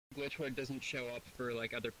glitch where it doesn't show up for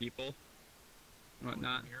like other people, and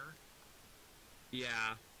whatnot. Mirror? Yeah.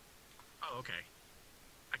 Oh, okay.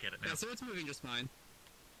 I get it now. Yeah, so it's moving just fine.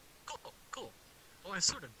 Cool, cool. Well, I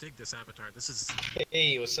sort of dig this avatar. This is...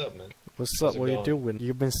 Hey, what's up, man? What's up? What are you doing?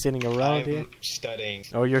 You've been sitting around here? I'm studying.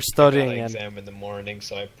 Oh, you're studying I got an and... exam in the morning,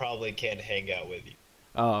 so I probably can't hang out with you.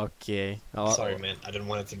 Oh, okay. Sorry, man. I didn't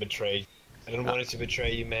want it to betray. I didn't want it to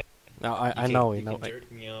betray you, man. No, I know. You can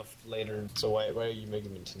jerk me off later. So why are you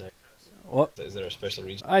making me tonight? What? Is there a special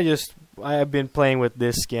reason? I have been playing with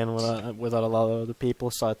this skin without a lot of other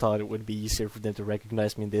people, so I thought it would be easier for them to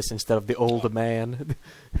recognize me in this instead of the old man.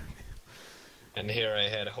 And here I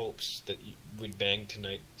had hopes that we'd bang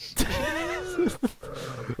tonight.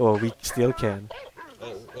 Oh, we still can.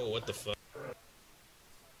 Oh, what the fuck?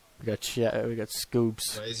 We got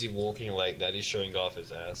Scoops. Why is he walking like that? He's showing off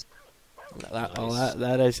his ass.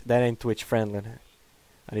 That ain't Twitch friendly.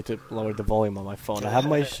 I need to lower the volume on my phone. I have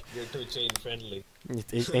my. You're Twitch ain't friendly.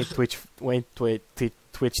 It ain't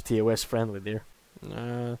Twitch TOS friendly, dear.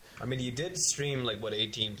 I mean, you did stream like what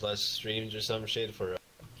 18 plus streams or some shit for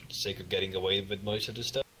the sake of getting away with most of the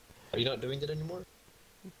stuff. Are you not doing that anymore?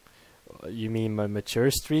 You mean my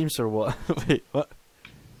mature streams or what? Wait, what?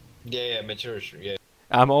 Yeah, mature stream. Yeah.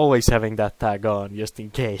 I'm always having that tag on just in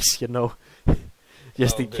case, you know.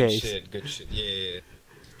 Just in case. Good shit.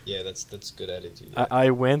 Yeah, that's good attitude. Yeah. I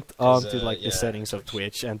went on to yeah, the settings of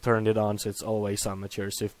Twitch and turned it on so it's always on mature.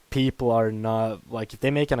 So if people are not if they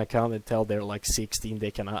make an account and tell they're like 16, they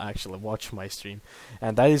cannot actually watch my stream,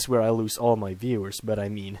 and that is where I lose all my viewers. But I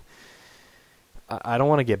mean, I don't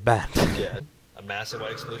want to get banned. Yeah, a massive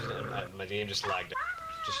white explosion and my game just lagged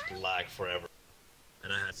forever.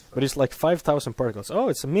 And I had. But it's like 5,000 particles. Oh,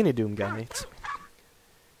 it's a mini Doom guy.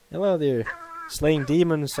 Hello there, slaying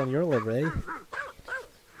demons on your level, eh?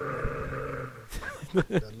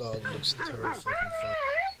 That dog looks terrible fucking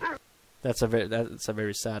fun. That's a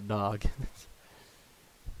very sad dog.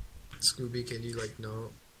 Scooby, can you no,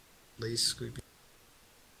 please, Scooby?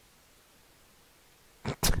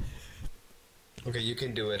 Okay, you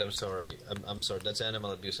can do it. I'm sorry. I'm sorry. That's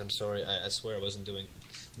animal abuse. I'm sorry. I swear I wasn't doing.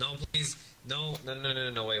 No, please. No.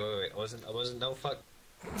 Wait. I wasn't. No, fuck.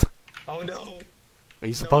 Oh no.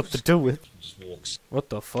 He's about to do it. Just walks. What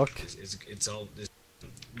the fuck? It's all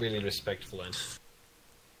really respectful and.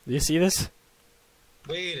 Do you see this?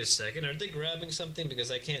 Wait a second. Are they grabbing something? Because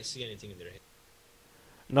I can't see anything in their hand.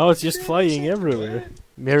 No, it's just flying everywhere.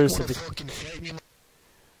 Mirrors of the.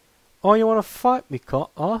 Oh, you wanna fight me,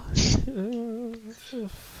 fucking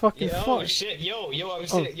yeah, fight. Oh shit, yo, I'm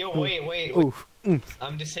sitting. Yo, wait.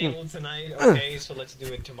 I'm disabled tonight. Okay, so let's do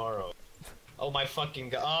it tomorrow. Oh my fucking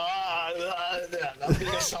god! I'm being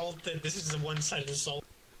assaulted. This is a one-sided assault.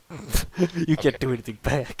 You can't do anything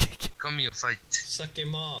back. Come here, fight. Suck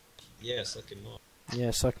him off. Yeah, suck him off.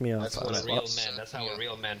 Yeah, suck me off. That's what a real man. That's how a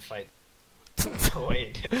real man fight.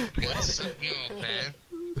 Wait. Suck me off, man.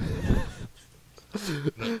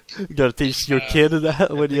 You gotta teach your kid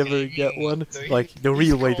that when you ever get one. Like, the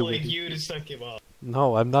real way to win. You to suck him off.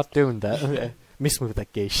 No, I'm not doing that. Miss me with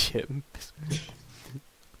that gay shit. Come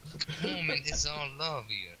on, man, it's all love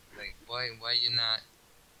here. Like, why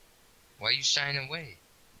you shying away?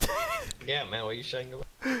 Yeah, man, why you shying away?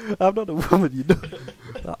 I'm not a woman, you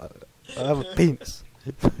know. I have a penis.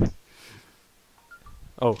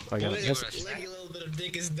 Oh, I got it. Like a little bit of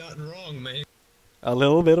dick is not wrong, man. A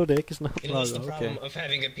little bit of dick is not You know what's the wrong, problem okay. of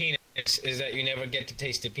having a penis is that you never get to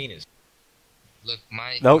taste the penis. Look,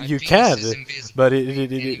 my you penis can, is invisible. but You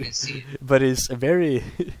can't even see it. but it's a very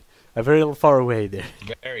far away there.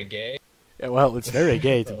 Very gay. Yeah, well, it's very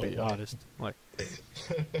gay to be honest. Like,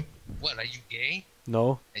 What, are you gay?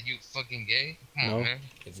 no, Are you fucking gay? Come No. on, man.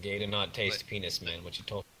 It's gay to not taste penis, man. What you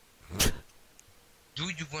told? Do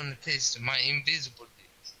you want to taste my invisible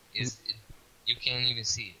dick? You can't even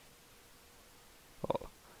see it.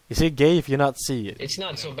 is it gay if you not see it? It's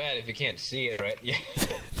not so bad if you can't see it, right? Yeah.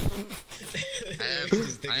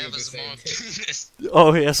 I have a small penis.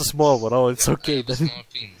 Oh, he has a small one. Oh, it's I okay have a then. small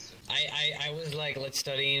penis. I was like, let's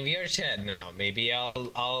study in VRChat now. Maybe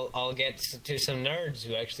I'll get to some nerds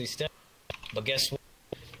who actually study. But guess what?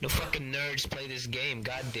 No fucking nerds play this game.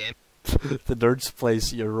 Goddamn. The nerds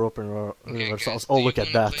plays European Universals. guys, Oh, do look you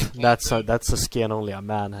at wanna that. play That's a skin only a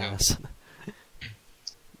man has.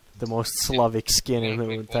 The most Slavic skin in the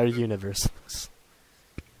entire universe.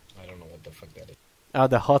 I don't know what the fuck that is. Ah,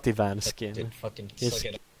 the Hottie Van skin. Did fucking Yes.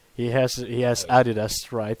 suck it. He has Adidas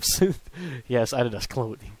stripes. He has Adidas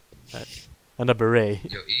clothing. And a beret.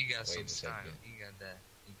 Yo, he got Wait some a style. second. He got that.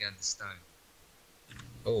 He got the style.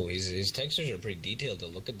 Oh, his textures are pretty detailed. To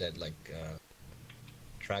look at that, like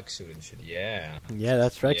tracksuit and shit. Yeah. Yeah,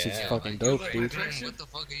 that tracksuit's Yeah. fucking Like, dope, like, dude. man, what the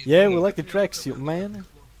fuck are you Yeah, doing? we like the tracksuit, man.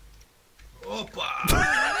 Oh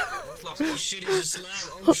shit, he's a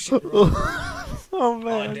slab. Oh shit, bro. Oh Oh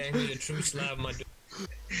man. damn, he's a true slab, my dude.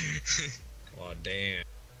 Oh damn.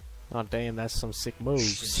 Oh damn, that's some sick Shit,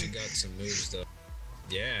 moves. you got some moves though.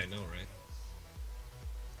 Yeah, I know, right?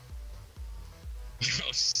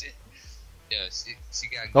 Oh shit. Yeah, she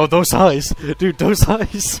got. Oh, those eyes, dude, those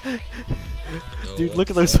eyes. Oh, Dude, what look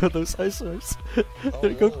the at those fuck? those eyes. Oh,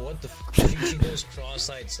 There you go. whoa, what the f- she goes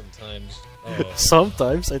cross-eyed sometimes. Oh.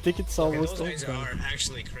 Sometimes I think it's Okay, almost those all eyes the time. are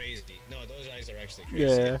actually crazy. No, those eyes are actually crazy.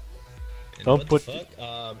 Yeah. And Don't what put- the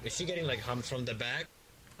fuck? Is she getting like hummed from the back?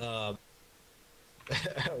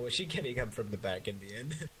 Was she getting hummed from the back in the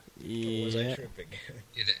end? Or was I Yeah. tripping?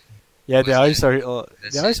 Yeah, that- Yeah, the Was eyes that- are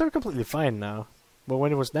that's the eyes it. are completely fine now. But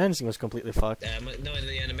when it was dancing, it was completely fucked. No, in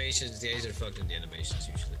the animations, the eyes are fucked in the animations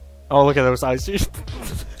usually. Oh, look at those eyes, dude.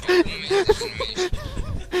 oh, man, this animation.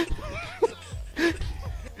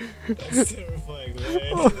 That's terrifying,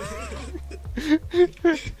 man.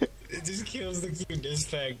 It just kills the cuteness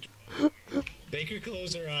fact. Make her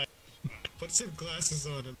close her eyes. Put some glasses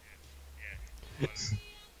on him.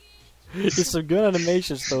 It's some good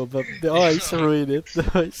animations though, but the eyes ruined it. The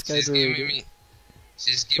eyes kind She's of giving ruined it. me.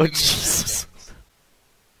 She's Oh giving me. Jesus!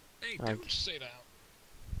 Hey, Okay. don't say that.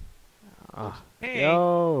 Ah, Hey,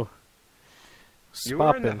 yo, you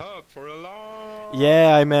were in the Spoppin'. hub for a long.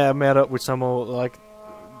 Yeah, I met up with some like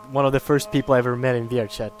one of the first people I ever met in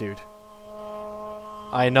VRChat, dude.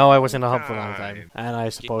 I know I was in a hub for a long time, and I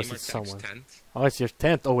suppose Gamer it's Tech's someone. tent. Oh, it's your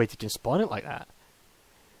tent. Oh wait, you can spawn it like that.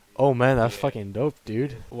 Oh man, that's Yeah. fucking dope,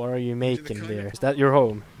 dude. What are you making kind there? of- Is that your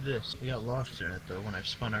home? This. We got lost in it though when I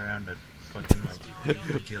spun around at fucking like a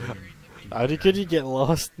bajillion. How could you get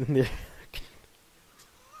lost in there?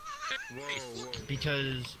 Whoa, whoa.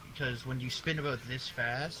 Because when you spin about this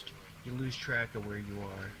fast, you lose track of where you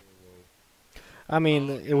are. I mean,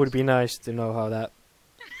 it would be nice to know how that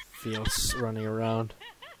feels running around.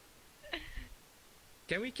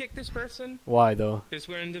 Can we kick this person? Why though? Because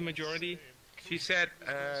we're in the majority. She said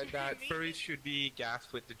that furries should be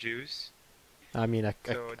gassed with the juice. I mean, I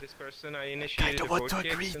So this person, I initiated a want vote to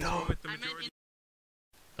kick agree, since though. we're with the majority.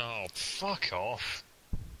 Oh, fuck off.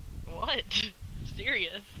 What?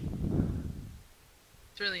 Serious?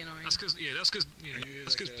 It's really annoying. That's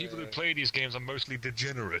because people who play these games are mostly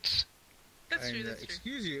degenerates. That's true, that's true.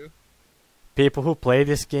 Excuse you. people who play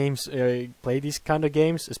these games, play these kind of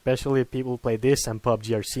games, especially people who play this and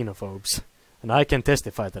PUBG, are xenophobes, and I can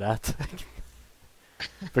testify to that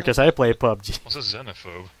because I play PUBG. What's a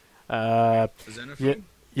xenophobe? You,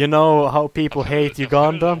 you know how people hate I've heard that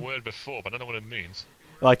Uganda? word before, but I don't know what it means.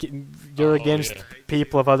 Like you're Oh, against yeah.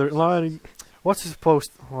 people of other. What's it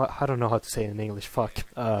supposed? Well, I don't know how to say it in English. Fuck.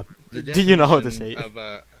 The Do you know how to say definition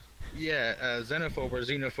it? Of, xenophobe or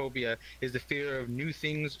xenophobia is the fear of new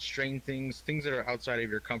things, strange things, things that are outside of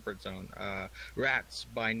your comfort zone. Rats,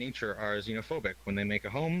 by nature, are xenophobic. When they make a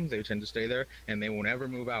home, they tend to stay there, and they won't ever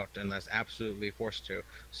move out unless absolutely forced to.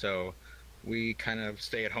 So we kind of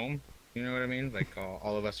stay at home. You know what I mean? Like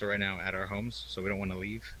all of us are right now at our homes, so we don't want to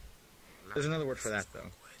leave. There's another word for that, though.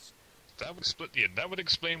 That would split. Yeah, that would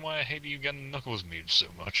explain why I hate you getting Knuckles memes so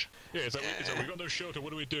much. Yeah, it's like we got no shelter.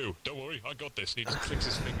 What do we do? Don't worry, I got this. And he just clicks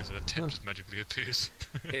his fingers and a tent just magically appears.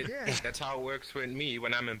 That's how it works with me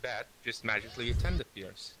when I'm in bed. Just magically a tent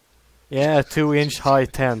appears. Yeah, 2-inch high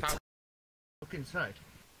tent. Look inside.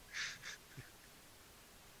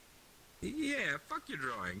 Yeah, fuck your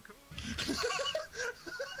drawing.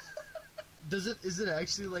 Is it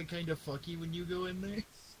actually like kind of fucky when you go in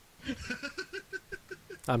there?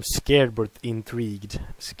 I'm scared but intrigued.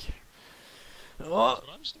 I'm scared. Oh,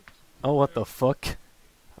 But I'm still. oh what the fuck?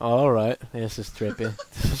 Alright, this is trippy.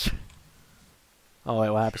 Oh wait,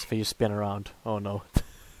 what happens if you spin around? Oh no.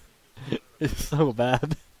 It's so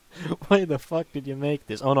bad. Why the fuck did you make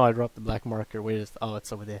this? Oh no, I dropped the black marker. Where is... Oh,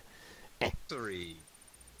 it's over there. 3.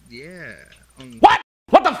 Yeah.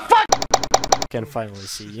 Can finally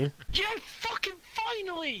see you. Yeah, fucking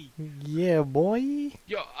finally! Yeah, boy.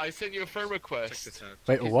 Yo, I sent you a friend Check request. this out.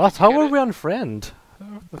 Wait, Did what? you How get are it? we unfriend?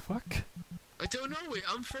 What the fuck? I don't know, it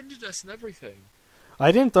unfriended us and everything.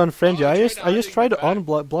 I didn't unfriend you. Oh, I just tried to adding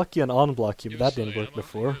you block you and unblock you, but that didn't Yeah, work I'm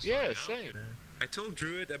before. okay, Yeah, sorry, same. I told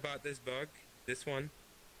Druid about this bug. This one.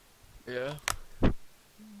 Yeah.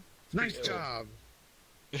 Nice job.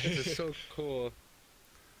 This is so cool.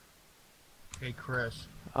 Hey, Chris.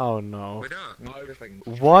 Oh no. Wait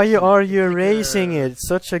up. Why are you erasing it? It's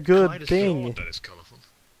such a good God, thing. that is colourful.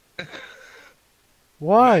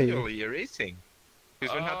 Why? Manually erasing.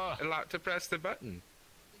 Because we're Ah. not allowed to press the button.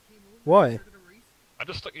 Why? I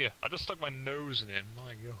just stuck my nose in it.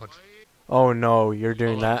 My God. Oh no, you're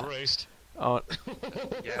doing that. Erased. Oh,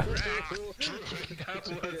 Yeah,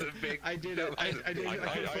 that was a big. I did it. I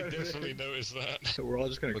definitely noticed that. We're all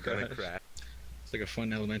just gonna We're crash. gonna crash. It's like a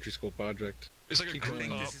fun elementary school project. It's like a I think growing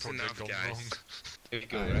this up is project enough, gone guys. wrong. Here we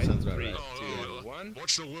go, Alright, right? sounds about 3, right. 2, 1.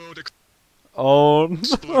 Watch the world oh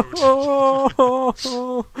explode.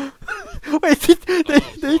 no! Wait,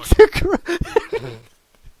 they took.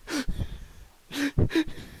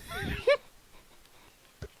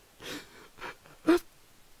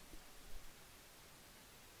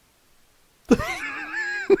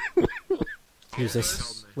 Who's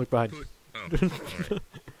this? Look behind. Oh, alright.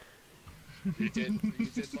 You did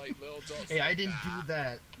like little dots. Hey, I didn't do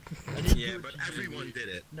that. I didn't Yeah, do but it. everyone did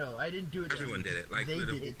it. No, I didn't do it. Everyone did it. Like They with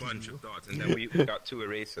did a it to bunch you. of dots, and then we got 2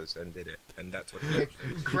 erasers and did it, and that's what.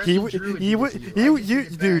 Dude,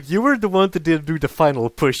 you were the one that did do the final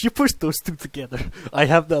push. You pushed those two together. I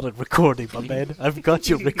have that on recording, my man. I've got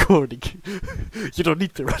your recording. You don't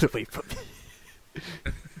need to run away from me.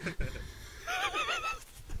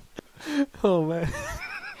 Oh man.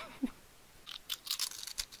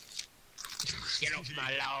 Get off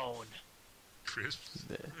my lawn. Crisps.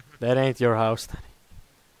 That ain't your house.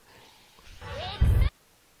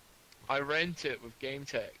 I rent it with Game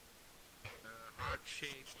Tech.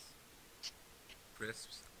 Heart-shaped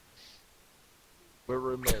crisps. We're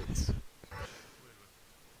roommates.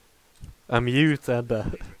 I'm youth and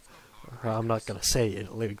I'm not gonna say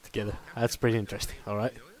it, living together. That's pretty interesting,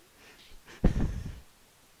 alright?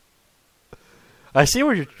 I see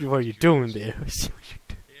what you're doing there. I see what you're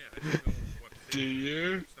doing. Do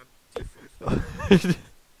you?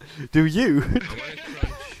 Do you?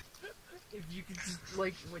 If you could just,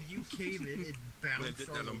 like, when you came in, it bounced did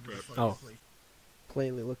all that on over the purpose. fucking Oh. place.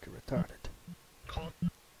 Plainly looking retarded.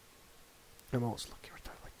 I'm always looking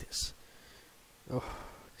retarded like this. Oh,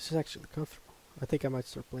 this is actually comfortable. I think I might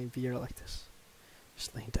start playing VR like this.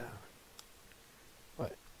 Just laying down.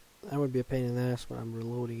 But that would be a pain in the ass when I'm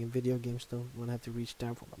reloading in video games though, when I have to reach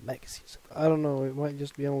down for my magazines. I don't know, it might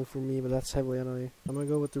just be only for me, but that's heavily annoying. I'm gonna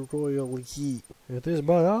go with the Royal Heat. It is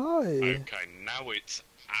my eye. Okay, now it's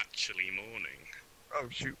actually morning. Oh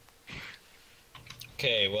shoot.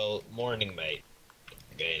 Okay, well, morning, mate.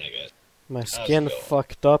 Again, I guess. My skin go?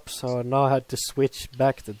 fucked up, so I now had to switch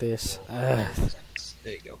back to this. There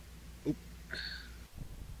you go.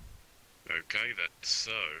 Okay, that's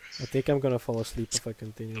so. I think I'm gonna fall asleep if I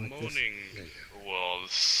continue The like this. morning was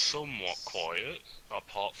somewhat quiet,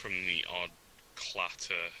 apart from the odd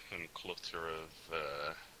clatter and clutter of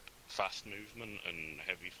fast movement and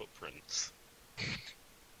heavy footprints.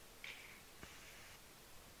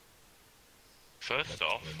 First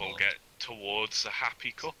off, we'll get towards a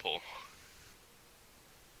happy couple.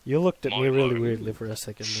 You looked at me really Milo, weirdly for a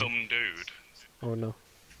second. There. Some dude. Oh no.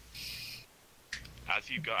 As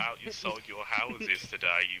you got out inside your houses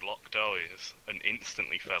today, you locked eyes and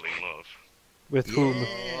instantly fell in love. With whom?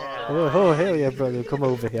 Oh hell yeah, brother, come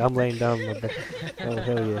over here. I'm laying down my bed. Oh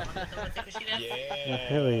hell yeah. Oh,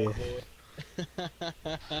 hell yeah.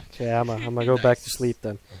 Okay, I'm gonna go back to sleep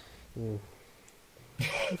then. Mm.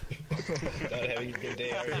 Not having a good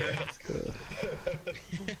day, are you?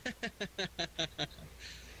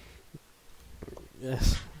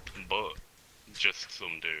 Yes. But just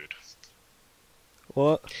some dude.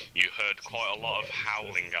 What? You heard quite a lot of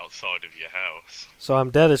howling outside of your house. So I'm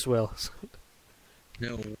dead as well.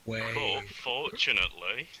 No way. But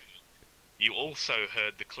fortunately, you also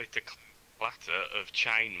heard the clitter-clatter of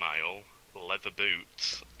chainmail, leather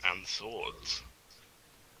boots, and swords.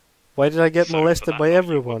 Why did I get So molested for by that,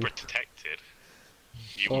 everyone? You were protected.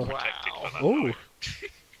 You Oh. were protected for that. Oh. night.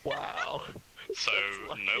 Wow. So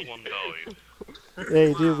no one died.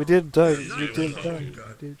 Hey dude, we didn't die. We didn't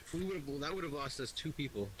die. Dude. That would have lost us 2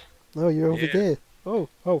 people. No, you're over Yeah. there.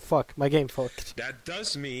 Oh fuck, my game fucked. That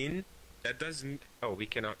does mean. That does. Oh, we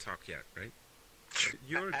cannot talk yet, right?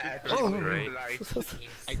 You're a good Oh. person, right?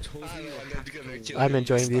 I told you. I'm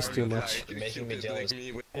enjoying this too much. You're making me jealous.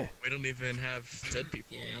 We don't even have dead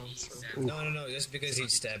people now. So. No, just because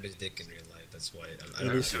he'd stab his dick in real life, that's why.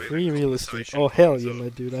 It is free real estate. Oh hell yeah, my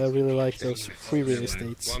dude. I really like those free real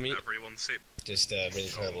estates. Well, I mean, Everyone sip. Just a really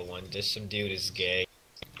terrible one. Just some dude is gay.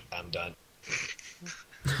 I'm done.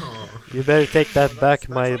 You better take that back,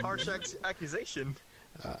 my. Harsh accusation.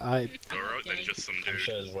 I. Alright, then just some I'm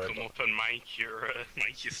sure dude it's worth come it. up and make your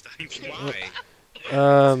statement. why? It's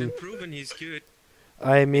Um. been proven he's good.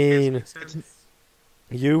 I mean, Makes sense.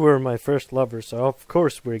 you were my first lover, so of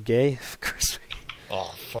course we're gay. Of course.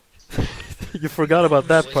 Oh, fuck. You forgot about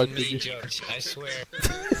that It part, wasn't did me, you? Judge. I swear.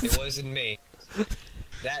 It wasn't me.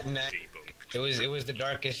 That night. It was the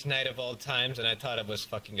darkest night of all times, and I thought I was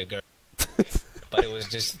fucking a girl. But it was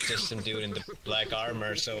just some dude in the black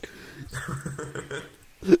armor, so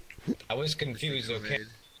I was confused. Okay.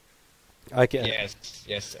 I can.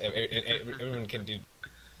 Yes. Everyone can do.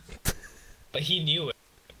 But he knew it.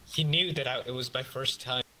 He knew that it was my first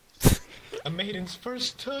time. A maiden's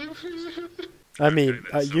first time. I mean,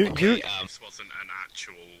 you. This wasn't an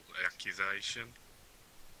actual accusation.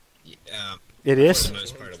 It is. For the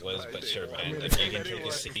most part, it was, but sure, man. If you can take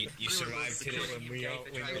a seat, you survived today.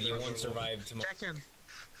 When you won't survive tomorrow. Second,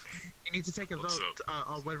 you need to take a vote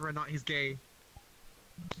on whether or not he's gay.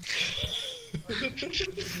 Wait, can you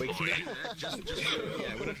do that? Just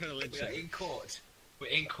yeah, we're not trying to lynch you. In court. We're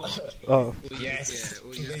in court. Oh. Yes. Yeah,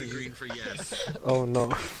 we'll use the green for yes. Oh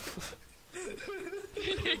no.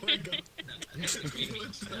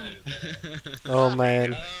 Oh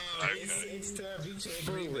man. It's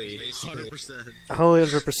 100%.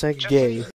 100% gay.